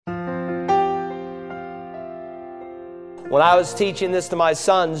When I was teaching this to my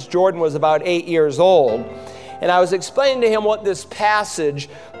sons, Jordan was about 8 years old, and I was explaining to him what this passage,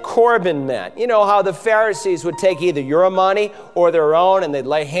 Corban, meant. You know how the Pharisees would take either your money or their own, and they'd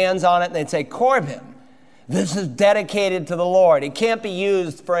lay hands on it, and they'd say, Corban, this is dedicated to the Lord. It can't be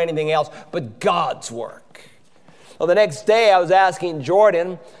used for anything else but God's work. Well, the next day I was asking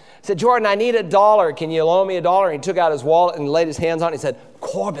Jordan, I said, Jordan, I need $1. Can you loan me $1? And he took out his wallet and laid his hands on it. He said,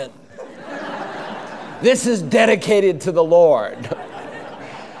 Corban, this is dedicated to the Lord.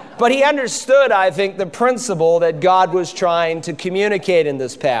 But he understood, I think, the principle that God was trying to communicate in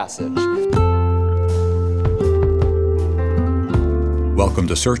this passage. Welcome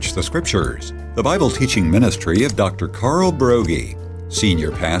to Search the Scriptures, the Bible teaching ministry of Dr. Carl Broggi,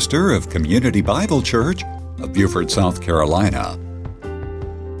 Senior Pastor of Community Bible Church of Beaufort, South Carolina.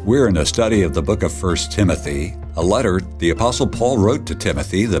 We're in a study of the book of 1 Timothy, a letter the Apostle Paul wrote to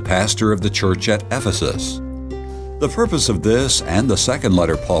Timothy, the pastor of the church at Ephesus. The purpose of this and the second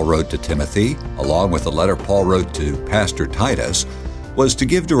letter Paul wrote to Timothy, along with the letter Paul wrote to Pastor Titus, was to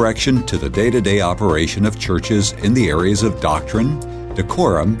give direction to the day-to-day operation of churches in the areas of doctrine,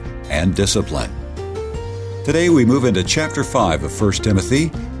 decorum, and discipline. Today we move into chapter 5 of 1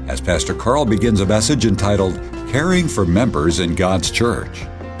 Timothy as Pastor Carl begins a message entitled, Caring for Members in God's Church.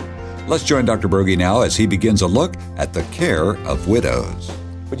 Let's join Dr. Broggi now as he begins a look at the care of widows.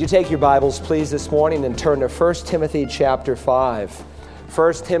 Would you take your Bibles, please, this morning and turn to 1 Timothy chapter 5.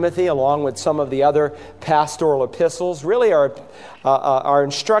 1 Timothy, along with some of the other pastoral epistles, really are our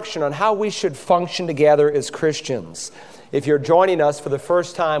instruction on how we should function together as Christians. If you're joining us for the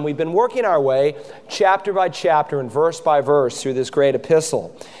first time, we've been working our way chapter by chapter and verse by verse through this great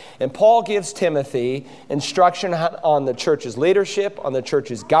epistle. And Paul gives Timothy instruction on the church's leadership, on the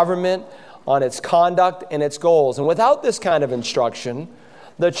church's government, on its conduct and its goals. And without this kind of instruction,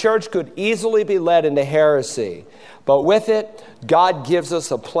 the church could easily be led into heresy. But with it, God gives us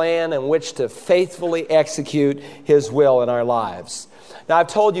a plan in which to faithfully execute His will in our lives. Now, I've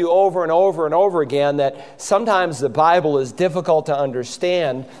told you over and over and over again that sometimes the Bible is difficult to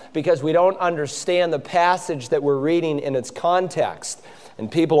understand because we don't understand the passage that we're reading in its context.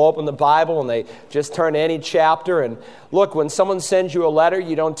 And people open the Bible and they just turn to any chapter. And look, when someone sends you a letter,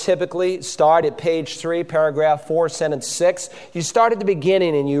 you don't typically start at page 3, paragraph 4, sentence 6. You start at the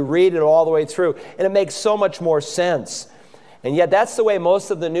beginning and you read it all the way through. And it makes so much more sense. And yet that's the way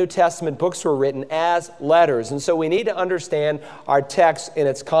most of the New Testament books were written, as letters. And so we need to understand our text in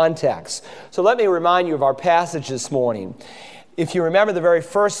its context. So let me remind you of our passage this morning. If you remember, the very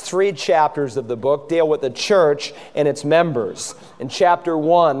first 3 chapters of the book deal with the church and its members. In chapter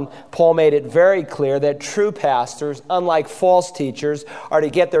 1, Paul made it very clear that true pastors, unlike false teachers, are to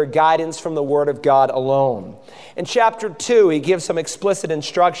get their guidance from the Word of God alone. In chapter 2, he gives some explicit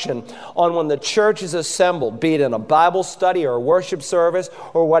instruction on when the church is assembled, be it in a Bible study or a worship service,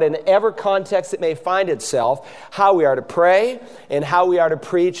 or whatever context it may find itself, how we are to pray and how we are to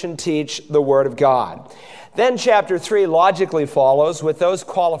preach and teach the Word of God. Then chapter 3 logically follows with those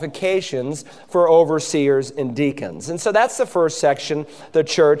qualifications for overseers and deacons. And so that's the first section, the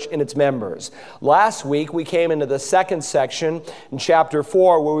church and its members. Last week we came into the second section in chapter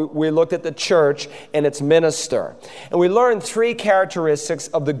 4 where we looked at the church and its minister. And we learned 3 characteristics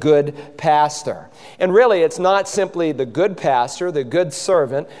of the good pastor. And really it's not simply the good pastor, the good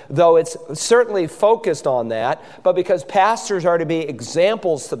servant, though it's certainly focused on that, but because pastors are to be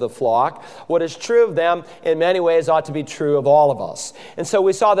examples to the flock, what is true of them in many ways ought to be true of all of us. And so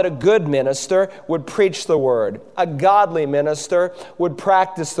we saw that a good minister would preach the word, a godly minister would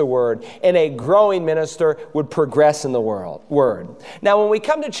practice the word, and a growing minister would progress in the word. Now when we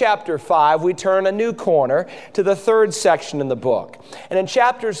come to chapter 5, we turn a new corner to the third section in the book. And in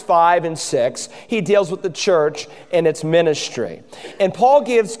chapters 5 and 6, he deals with the church and its ministry. And Paul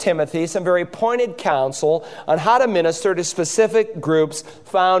gives Timothy some very pointed counsel on how to minister to specific groups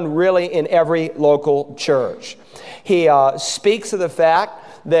found really in every local church. He speaks of the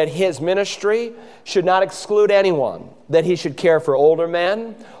fact that his ministry should not exclude anyone, that he should care for older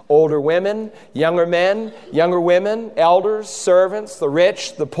men, older women, younger men, younger women, elders, servants, the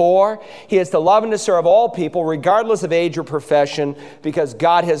rich, the poor. He is to love and to serve all people, regardless of age or profession, because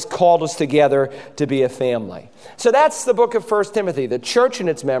God has called us together to be a family. So that's the book of 1 Timothy, the church and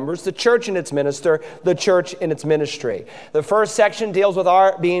its members, the church and its minister, the church and its ministry. The first section deals with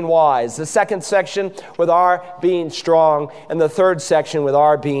our being wise, the second section with our being strong, and the third section with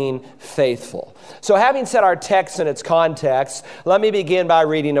our being faithful. So having set our text in its context, let me begin by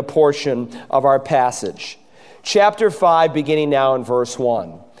reading a portion of our passage. Chapter 5, beginning now in verse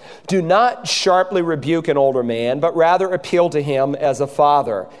 1. Do not sharply rebuke an older man, but rather appeal to him as a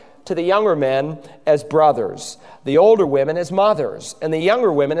father, to the younger men as brothers, the older women as mothers, and the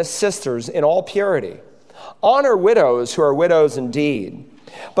younger women as sisters in all purity. Honor widows who are widows indeed.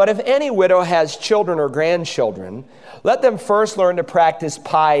 But if any widow has children or grandchildren, let them first learn to practice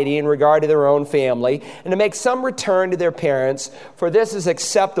piety in regard to their own family and to make some return to their parents, for this is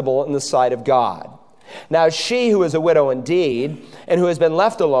acceptable in the sight of God. Now she who is a widow indeed, and who has been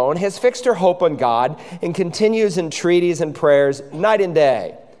left alone, has fixed her hope on God and continues in entreaties and prayers night and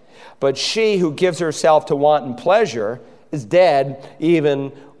day. But she who gives herself to wanton pleasure is dead even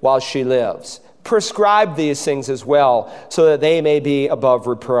while she lives. Prescribe these things as well, so that they may be above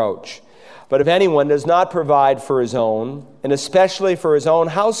reproach. But if anyone does not provide for his own, and especially for his own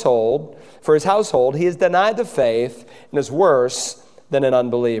household, he has denied the faith and is worse than an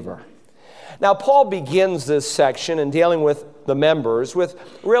unbeliever. Now, Paul begins this section in dealing with the members with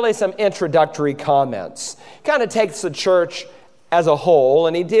really some introductory comments. He kind of takes the church as a whole,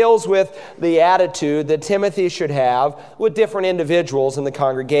 and he deals with the attitude that Timothy should have with different individuals in the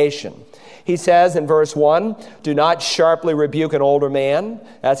congregation. He says in verse 1, do not sharply rebuke an older man.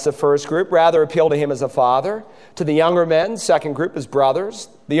 That's the first group. Rather appeal to him as a father. To the younger men, second group as brothers.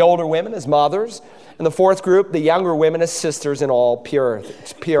 The older women as mothers. And the fourth group, the younger women as sisters in all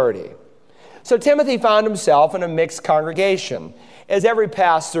purity. So Timothy found himself in a mixed congregation, as every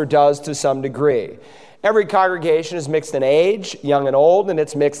pastor does to some degree. Every congregation is mixed in age, young and old, and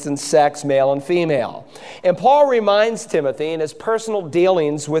it's mixed in sex, male and female. And Paul reminds Timothy in his personal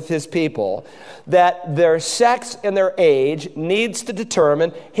dealings with his people that their sex and their age needs to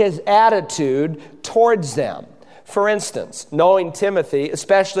determine his attitude towards them. For instance, knowing Timothy,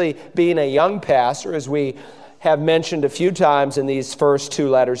 especially being a young pastor, as we have mentioned a few times in these first two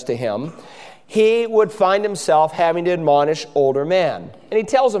letters to him, he would find himself having to admonish older men. And he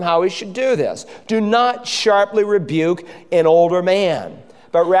tells them how he should do this. Do not sharply rebuke an older man,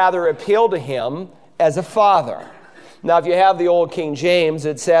 but rather appeal to him as a father. Now, if you have the old King James,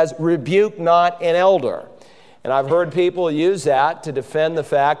 it says, rebuke not an elder. And I've heard people use that to defend the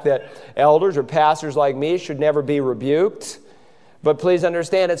fact that elders or pastors like me should never be rebuked. But please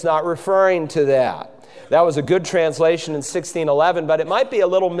understand, it's not referring to that. That was a good translation in 1611, but it might be a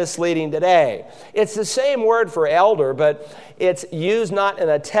little misleading today. It's the same word for elder, but it's used not in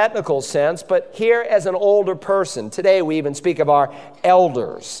a technical sense, but here as an older person. Today we even speak of our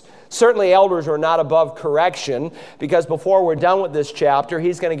elders. Certainly elders are not above correction, because before we're done with this chapter,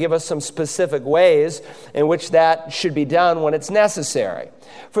 he's going to give us some specific ways in which that should be done when it's necessary.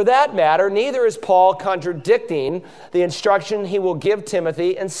 For that matter, neither is Paul contradicting the instruction he will give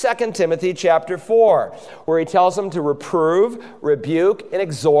Timothy in 2 Timothy chapter 4, where he tells him to reprove, rebuke, and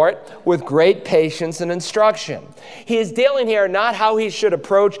exhort with great patience and instruction. He is dealing here not how he should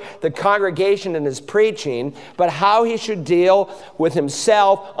approach the congregation in his preaching, but how he should deal with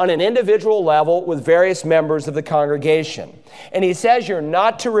himself on an individual level with various members of the congregation. And he says you're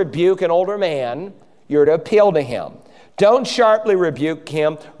not to rebuke an older man, you're to appeal to him. Don't sharply rebuke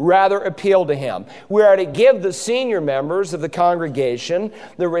him, rather appeal to him. We are to give the senior members of the congregation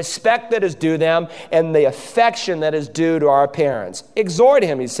the respect that is due them and the affection that is due to our parents. Exhort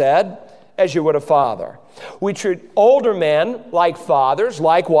him, he said, as you would a father. We treat older men like fathers.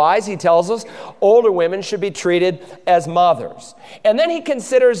 Likewise, he tells us, older women should be treated as mothers. And then he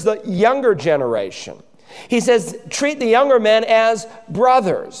considers the younger generation. He says, treat the younger men as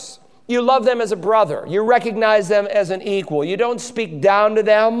brothers. You love them as a brother. You recognize them as an equal. You don't speak down to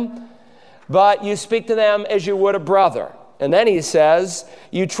them, but you speak to them as you would a brother. And then he says,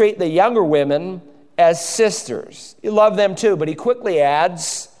 you treat the younger women as sisters. You love them too, but he quickly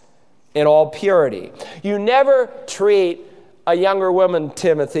adds, in all purity. You never treat a younger woman,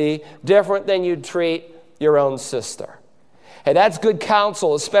 Timothy, different than you treat your own sister. Hey, that's good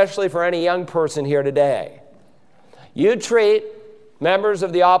counsel, especially for any young person here today. You treat members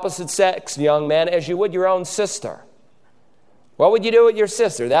of the opposite sex, young men, as you would your own sister. What would you do with your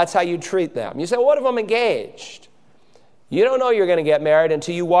sister? That's how you treat them. You say, well, what if I'm engaged? You don't know you're going to get married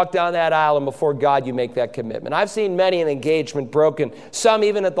until you walk down that aisle, and before God you make that commitment. I've seen many an engagement broken, some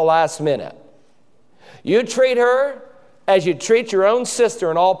even at the last minute. You treat her as you treat your own sister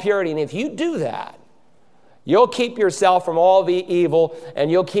in all purity, and if you do that, you'll keep yourself from all the evil,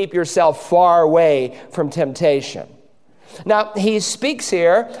 and you'll keep yourself far away from temptation. Now, he speaks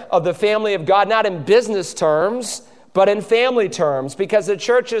here of the family of God, not in business terms, but in family terms, because the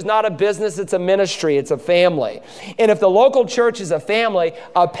church is not a business, it's a ministry, it's a family. And if the local church is a family,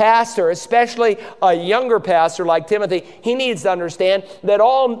 a pastor, especially a younger pastor like Timothy, he needs to understand that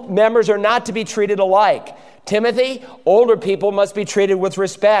all members are not to be treated alike. Timothy, older people must be treated with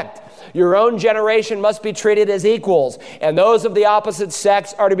respect. Your own generation must be treated as equals, and those of the opposite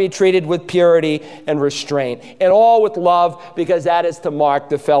sex are to be treated with purity and restraint, and all with love, because that is to mark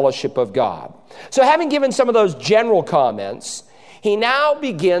the fellowship of God. So having given some of those general comments, he now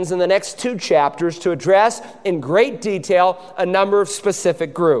begins in the next 2 chapters to address in great detail a number of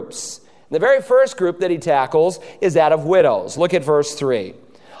specific groups. The very first group that he tackles is that of widows. Look at verse 3.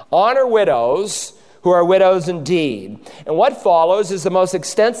 Honor widows who are widows indeed. And what follows is the most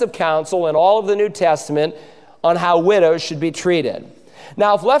extensive counsel in all of the New Testament on how widows should be treated.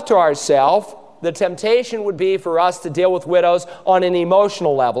 Now, if left to ourselves, the temptation would be for us to deal with widows on an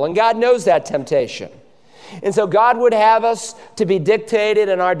emotional level, and God knows that temptation. And so God would have us to be dictated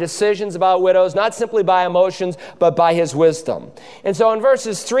in our decisions about widows, not simply by emotions, but by his wisdom. And so in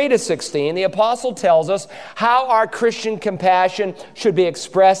verses 3 to 16, the apostle tells us how our Christian compassion should be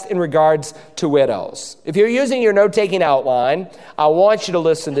expressed in regards to widows. If you're using your note-taking outline, I want you to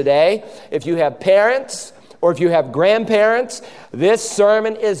listen today. If you have parents, or if you have grandparents, this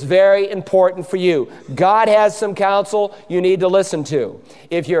sermon is very important for you. God has some counsel you need to listen to.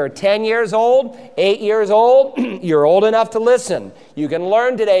 If you're 10 years old, 8 years old, you're old enough to listen. You can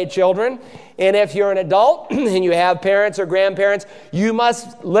learn today, children. And if you're an adult and you have parents or grandparents, you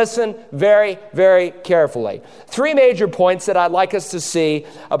must listen very, very carefully. 3 major points that I'd like us to see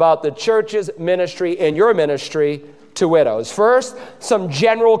about the church's ministry and your ministry to widows. First, some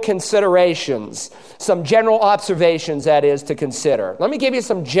general considerations, some general observations, that is, to consider. Let me give you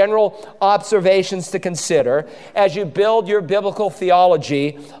some general observations to consider as you build your biblical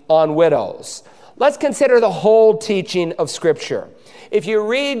theology on widows. Let's consider the whole teaching of Scripture. If you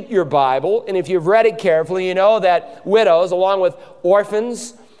read your Bible, and if you've read it carefully, you know that widows, along with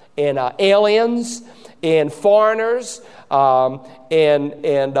orphans and aliens and foreigners, and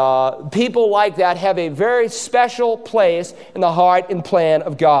people like that have a very special place in the heart and plan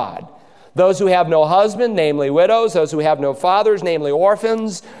of God. Those who have no husband, namely widows. Those who have no fathers, namely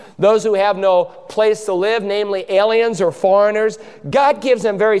orphans. Those who have no place to live, namely aliens or foreigners. God gives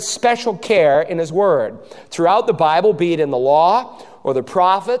them very special care in his word. Throughout the Bible, be it in the law or the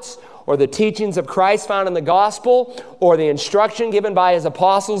prophets or the teachings of Christ found in the gospel, or the instruction given by his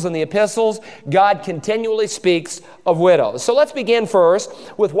apostles in the epistles, God continually speaks of widows. So let's begin first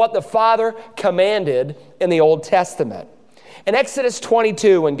with what the Father commanded in the Old Testament. In Exodus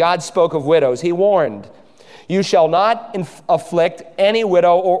 22, when God spoke of widows, he warned, "You shall not afflict any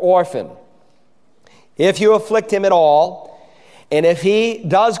widow or orphan. If you afflict him at all, and if he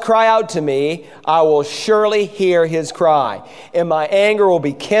does cry out to me, I will surely hear his cry, and my anger will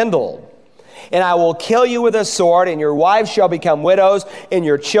be kindled. And I will kill you with a sword, and your wives shall become widows, and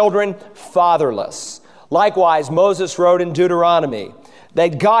your children fatherless." Likewise, Moses wrote in Deuteronomy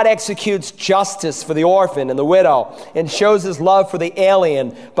that God executes justice for the orphan and the widow, and shows his love for the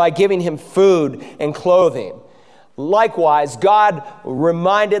alien by giving him food and clothing. Likewise, God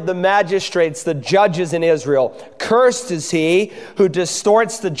reminded the magistrates, the judges in Israel, "Cursed is he who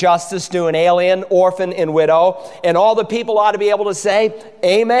distorts the justice due an alien, orphan, and widow." And all the people ought to be able to say,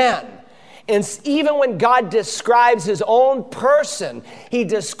 "Amen." And even when God describes his own person, he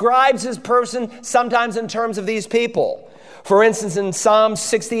describes his person sometimes in terms of these people. For instance, in Psalm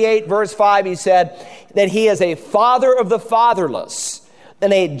 68, verse 5, he said that he is a father of the fatherless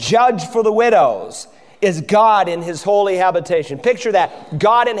and a judge for the widows, is God in his holy habitation. Picture that,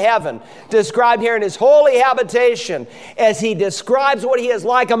 God in heaven, described here in his holy habitation. As he describes what he is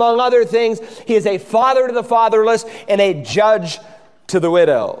like, among other things, he is a father to the fatherless and a judge to the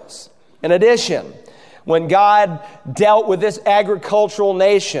widows. In addition, when God dealt with this agricultural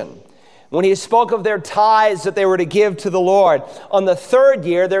nation, when he spoke of their tithes that they were to give to the Lord, on the 3rd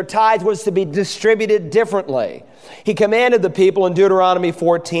year, their tithe was to be distributed differently. He commanded the people in Deuteronomy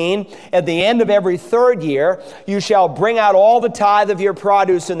 14, "At the end of every 3rd year, you shall bring out all the tithe of your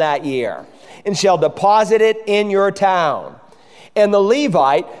produce in that year, and shall deposit it in your town. And the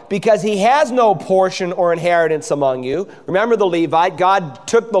Levite, because he has no portion or inheritance among you," remember the Levite, God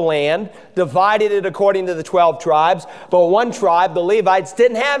took the land, divided it according to the 12 tribes, but one tribe, the Levites,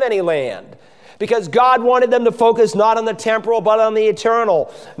 didn't have any land. Because God wanted them to focus not on the temporal, but on the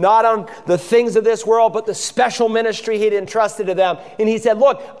eternal. Not on the things of this world, but the special ministry he'd entrusted to them. And he said,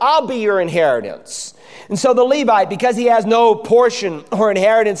 "Look, I'll be your inheritance." And so the Levite, because he has no portion or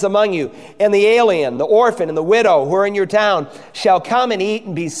inheritance among you, and the alien, the orphan, and the widow who are in your town, shall come and eat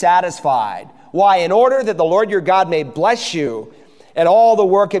and be satisfied. Why? In order that the Lord your God may bless you and all the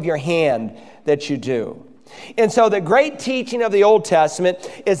work of your hand that you do. And so the great teaching of the Old Testament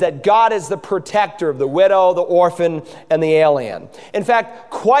is that God is the protector of the widow, the orphan, and the alien. In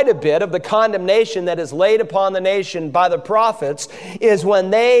fact, quite a bit of the condemnation that is laid upon the nation by the prophets is when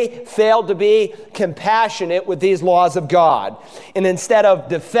they failed to be compassionate with these laws of God. And instead of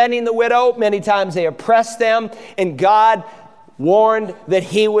defending the widow, many times they oppressed them, and God warned that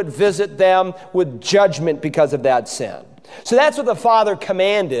he would visit them with judgment because of that sin. So that's what the Father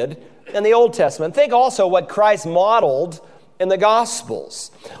commanded in the Old Testament. Think also what Christ modeled in the Gospels.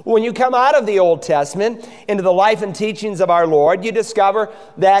 When you come out of the Old Testament into the life and teachings of our Lord, you discover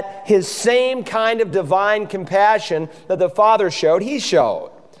that his same kind of divine compassion that the Father showed, he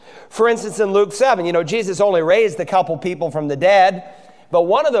showed. For instance, in Luke 7, Jesus only raised a couple people from the dead, but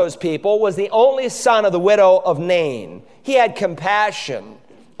one of those people was the only son of the widow of Nain. He had compassion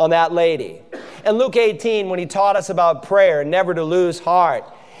on that lady. In Luke 18, when he taught us about prayer, never to lose heart,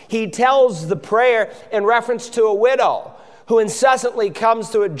 he tells the prayer in reference to a widow who incessantly comes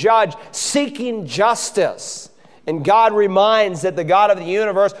to a judge seeking justice. And God reminds that the God of the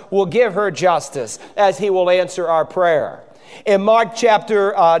universe will give her justice as he will answer our prayer. In Mark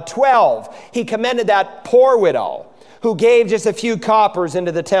chapter 12, he commended that poor widow who gave just a few coppers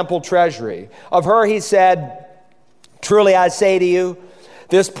into the temple treasury. Of her he said, "Truly I say to you,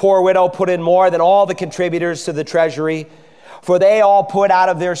 this poor widow put in more than all the contributors to the treasury. For they all put out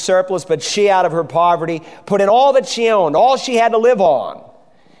of their surplus, but she out of her poverty put in all that she owned, all she had to live on."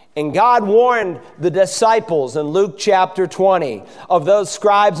 And God warned the disciples in Luke chapter 20 of those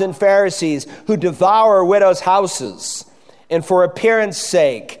scribes and Pharisees who devour widows' houses and for appearance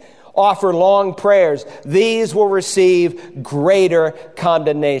sake offer long prayers. These will receive greater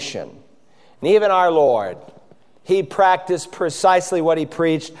condemnation. And even our Lord, he practiced precisely what he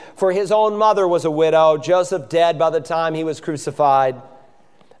preached, for his own mother was a widow, Joseph dead by the time he was crucified.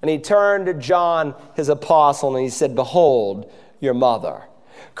 And he turned to John, his apostle, and he said, "Behold your mother."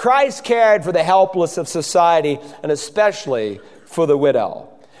 Christ cared for the helpless of society, and especially for the widow.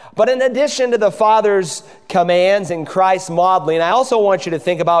 But in addition to the Father's commands and Christ's modeling, I also want you to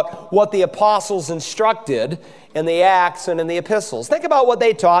think about what the apostles instructed in the Acts and in the epistles. Think about what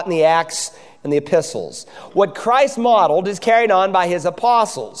they taught in the Acts and the epistles. What Christ modeled is carried on by his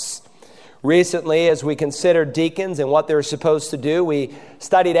apostles. Recently, as we considered deacons and what they're supposed to do, we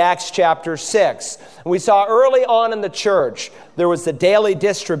studied Acts chapter 6. And we saw early on in the church, there was the daily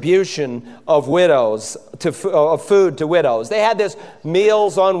distribution of of food to widows. They had this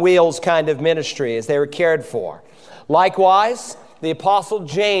Meals on Wheels kind of ministry as they were cared for. Likewise, the Apostle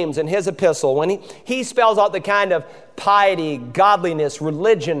James in his epistle, when he spells out the kind of piety, godliness,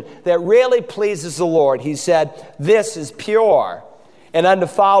 religion that really pleases the Lord, he said, "This is pure and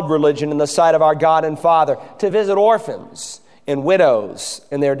undefiled religion in the sight of our God and Father, to visit orphans and widows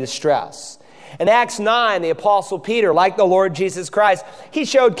in their distress." In Acts 9, the Apostle Peter, like the Lord Jesus Christ, he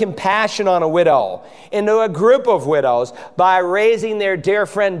showed compassion on a widow and to a group of widows by raising their dear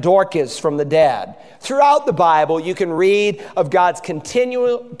friend Dorcas from the dead. Throughout the Bible, you can read of God's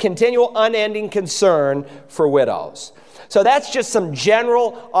continual unending concern for widows. So that's just some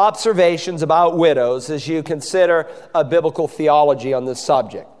general observations about widows as you consider a biblical theology on this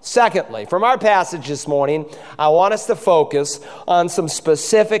subject. Secondly, from our passage this morning, I want us to focus on some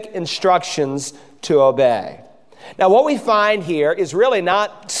specific instructions to obey. Now, what we find here is really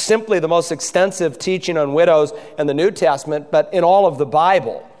not simply the most extensive teaching on widows in the New Testament, but in all of the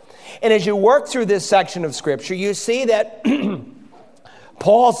Bible. And as you work through this section of Scripture, you see that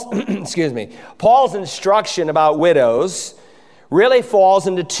Paul's instruction about widows really falls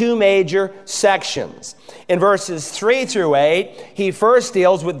into two major sections. In verses 3 through 8, he first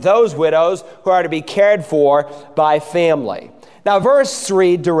deals with those widows who are to be cared for by family. Now, verse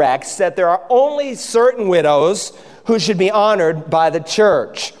 3 directs that there are only certain widows who should be honored by the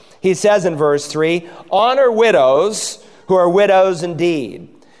church. He says in verse 3, "Honor widows who are widows indeed."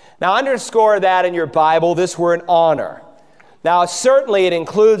 Now, underscore that in your Bible, this word honor. Now, certainly it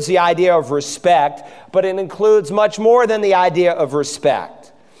includes the idea of respect, but it includes much more than the idea of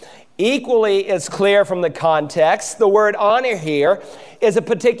respect. Equally as clear from the context, the word honor here is a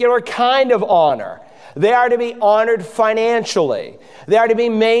particular kind of honor. They are to be honored financially. They are to be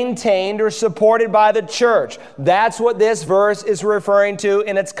maintained or supported by the church. That's what this verse is referring to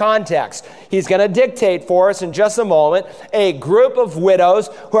in its context. He's going to dictate for us in just a moment a group of widows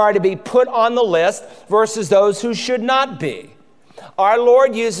who are to be put on the list versus those who should not be. Our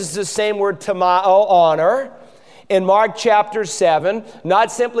Lord uses the same word tamao, honor, in Mark chapter 7,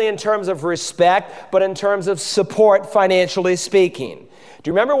 not simply in terms of respect, but in terms of support, financially speaking. Do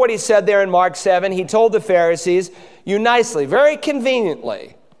you remember what he said there in Mark 7? He told the Pharisees, "You nicely, very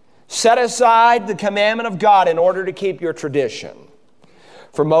conveniently, Set aside the commandment of God in order to keep your tradition.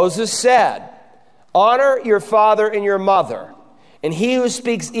 For Moses said, honor your father and your mother, and he who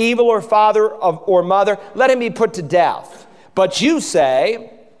speaks evil or father or mother, let him be put to death. But you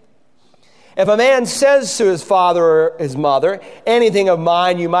say, if a man says to his father or his mother, anything of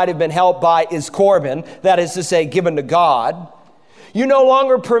mine you might have been helped by is Corban, that is to say, given to God, you no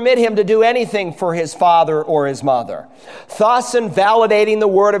longer permit him to do anything for his father or his mother, thus invalidating the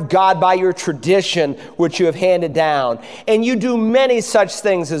word of God by your tradition which you have handed down. And you do many such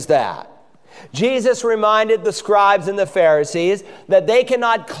things as that. Jesus reminded the scribes and the Pharisees that they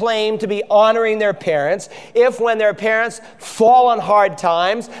cannot claim to be honoring their parents if when their parents fall on hard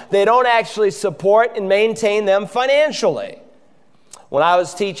times, they don't actually support and maintain them financially. When I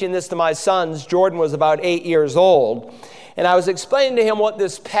was teaching this to my sons, Jordan was about 8 years old, and I was explaining to him what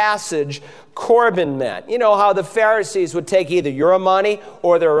this passage, Corban, meant. You know how the Pharisees would take either your money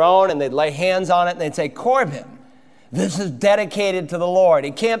or their own, and they'd lay hands on it, and they'd say, Corban, this is dedicated to the Lord.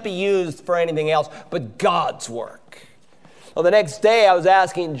 It can't be used for anything else but God's work. Well, the next day I was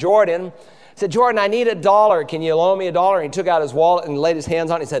asking Jordan, I said, Jordan, I need $1. Can you loan me $1? And he took out his wallet and laid his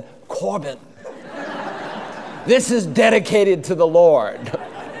hands on it. He said, Corban, this is dedicated to the Lord.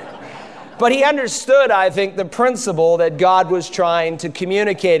 But he understood, I think, the principle that God was trying to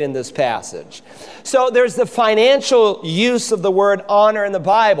communicate in this passage. So there's the financial use of the word honor in the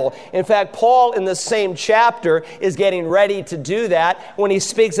Bible. In fact, Paul in the same chapter is getting ready to do that when he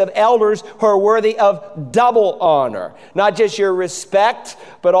speaks of elders who are worthy of double honor. Not just your respect,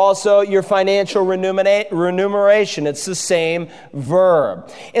 but also your financial remuneration. It's the same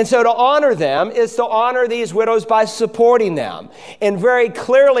verb. And so to honor them is to honor these widows by supporting them. And very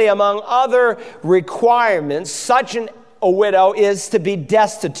clearly, among other requirements, such a widow is to be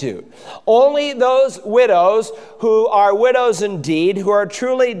destitute. Only those widows who are widows indeed, who are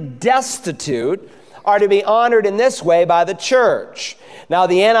truly destitute, are to be honored in this way by the church. Now,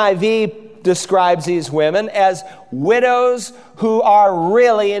 the NIV describes these women as widows who are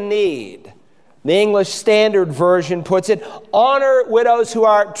really in need. The English Standard Version puts it, honor widows who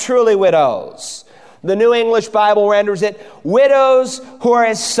are truly widows. The New English Bible renders it, widows who are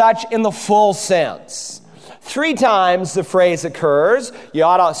as such in the full sense. 3 times the phrase occurs. You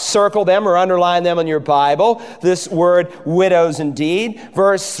ought to circle them or underline them in your Bible. This word, widows indeed.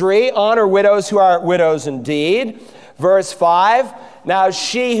 Verse 3, honor widows who are widows indeed. Verse 5, now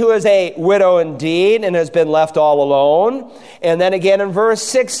she who is a widow indeed and has been left all alone. And then again in verse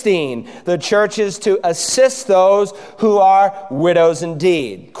 16, the church is to assist those who are widows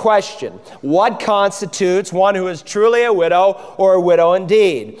indeed. Question, what constitutes one who is truly a widow or a widow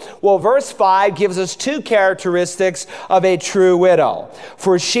indeed? Well, verse 5 gives us 2 characteristics of a true widow.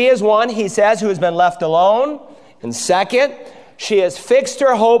 For she is one, he says, who has been left alone. And second, she has fixed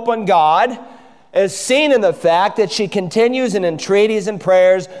her hope on God, as seen in the fact that she continues in entreaties and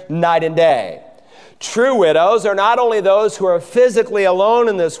prayers night and day. True widows are not only those who are physically alone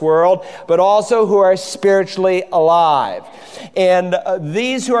in this world, but also who are spiritually alive. And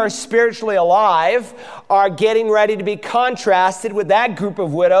these who are spiritually alive are getting ready to be contrasted with that group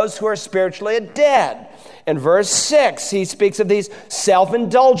of widows who are spiritually dead. In verse 6, he speaks of these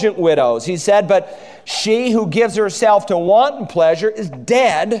self-indulgent widows. He said, but she who gives herself to wanton pleasure is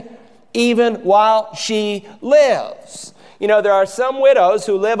dead even while she lives. You know, there are some widows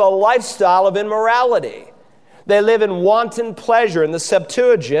who live a lifestyle of immorality. They live in wanton pleasure. In the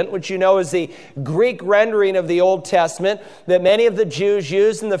Septuagint, which you know is the Greek rendering of the Old Testament that many of the Jews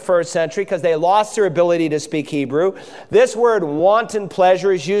used in the first century because they lost their ability to speak Hebrew, this word wanton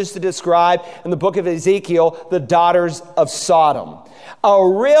pleasure is used to describe, in the book of Ezekiel, the daughters of Sodom. A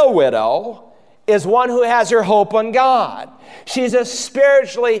real widow is one who has her hope on God. She's a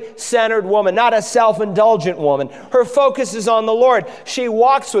spiritually centered woman, not a self-indulgent woman. Her focus is on the Lord. She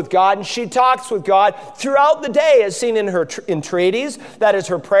walks with God and she talks with God throughout the day, as seen in her entreaties. That is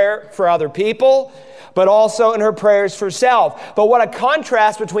her prayer for other people, but also in her prayers for self. But what a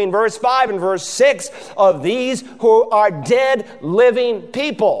contrast between verse 5 and verse 6 of these who are dead, living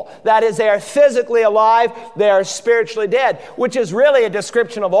people. That is, they are physically alive, they are spiritually dead, which is really a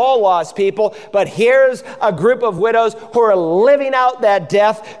description of all lost people. But here's a group of widows who are living out that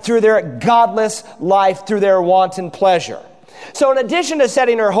death through their godless life, through their wanton pleasure. So in addition to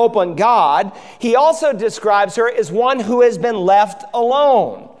setting her hope on God, he also describes her as one who has been left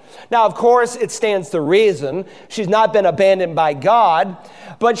alone. Now, of course, it stands to reason she's not been abandoned by God,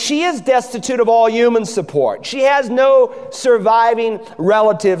 but she is destitute of all human support. She has no surviving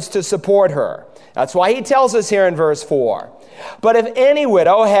relatives to support her. That's why he tells us here in verse 4, but if any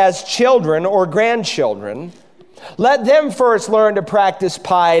widow has children or grandchildren, Let them first learn to practice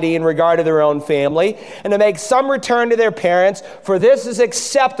piety in regard to their own family and to make some return to their parents, for this is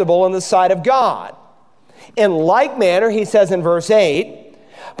acceptable in the sight of God. In like manner, he says in verse 8,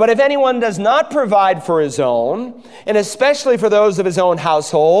 but if anyone does not provide for his own, and especially for those of his own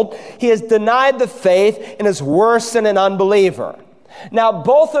household, he has denied the faith and is worse than an unbeliever. Now,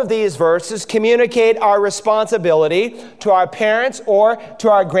 both of these verses communicate our responsibility to our parents or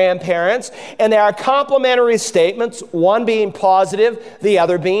to our grandparents, and they are complementary statements, one being positive, the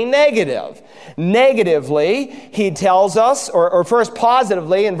other being negative. Negatively, he tells us, or first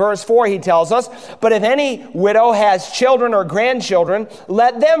positively, in verse 4 he tells us, but if any widow has children or grandchildren,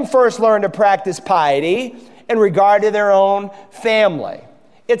 let them first learn to practice piety in regard to their own family.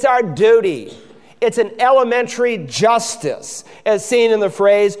 It's our duty. It's an elementary justice, as seen in the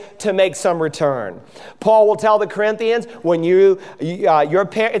phrase, to make some return. Paul will tell the Corinthians, when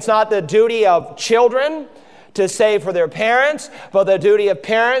it's not the duty of children to save for their parents, but the duty of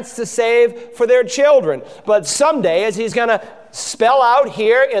parents to save for their children. But someday, as he's going to spell out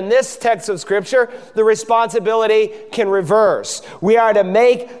here in this text of Scripture, the responsibility can reverse. We are to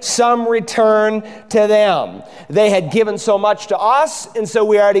make some return to them. They had given so much to us, and so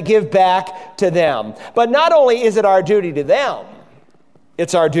we are to give back to them. But not only is it our duty to them,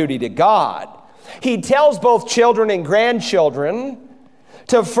 it's our duty to God. He tells both children and grandchildren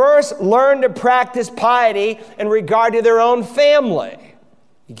to first learn to practice piety in regard to their own family.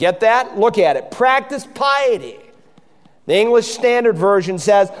 You get that? Look at it. Practice piety. The English Standard Version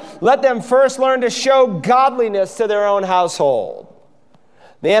says, let them first learn to show godliness to their own household.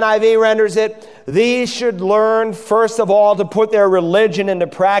 The NIV renders it, these should learn first of all to put their religion into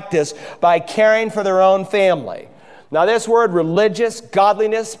practice by caring for their own family. Now this word religious,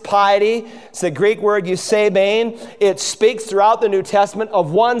 godliness, piety, it's the Greek word eusebein. It speaks throughout the New Testament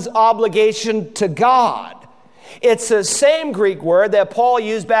of one's obligation to God. It's the same Greek word that Paul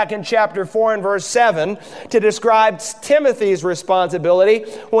used back in chapter 4 and verse 7 to describe Timothy's responsibility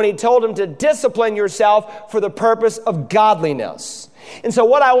when he told him to discipline yourself for the purpose of godliness. And so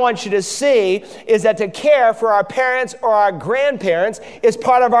what I want you to see is that to care for our parents or our grandparents is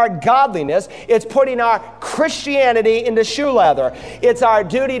part of our godliness. It's putting our Christianity into shoe leather. It's our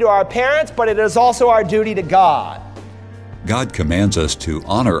duty to our parents, but it is also our duty to God. God commands us to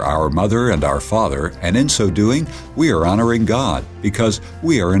honor our mother and our father, and in so doing, we are honoring God because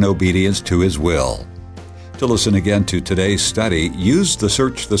we are in obedience to His will. To listen again to today's study, use the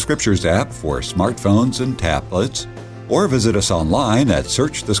Search the Scriptures app for smartphones and tablets, or visit us online at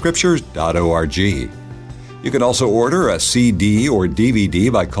searchthescriptures.org. You can also order a CD or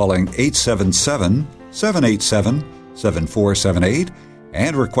DVD by calling 877-787-7478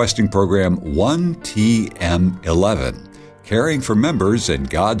 and requesting program 1TM11. Caring for Members in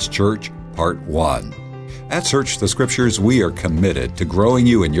God's Church, Part 1. At Search the Scriptures, we are committed to growing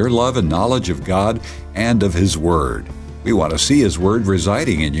you in your love and knowledge of God and of His Word. We want to see His Word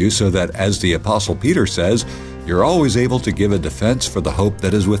residing in you so that, as the Apostle Peter says, you're always able to give a defense for the hope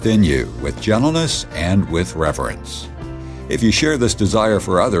that is within you, with gentleness and with reverence. If you share this desire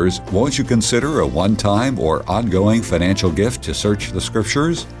for others, won't you consider a one-time or ongoing financial gift to Search the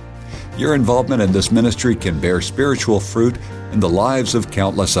Scriptures? Your involvement in this ministry can bear spiritual fruit in the lives of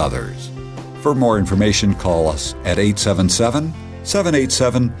countless others. For more information, call us at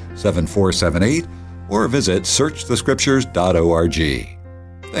 877-787-7478 or visit searchthescriptures.org.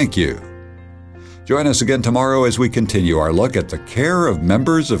 Thank you. Join us again tomorrow as we continue our look at the care of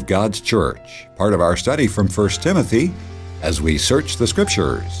members of God's church, part of our study from 1 Timothy, as we search the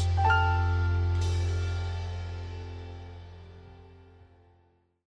Scriptures.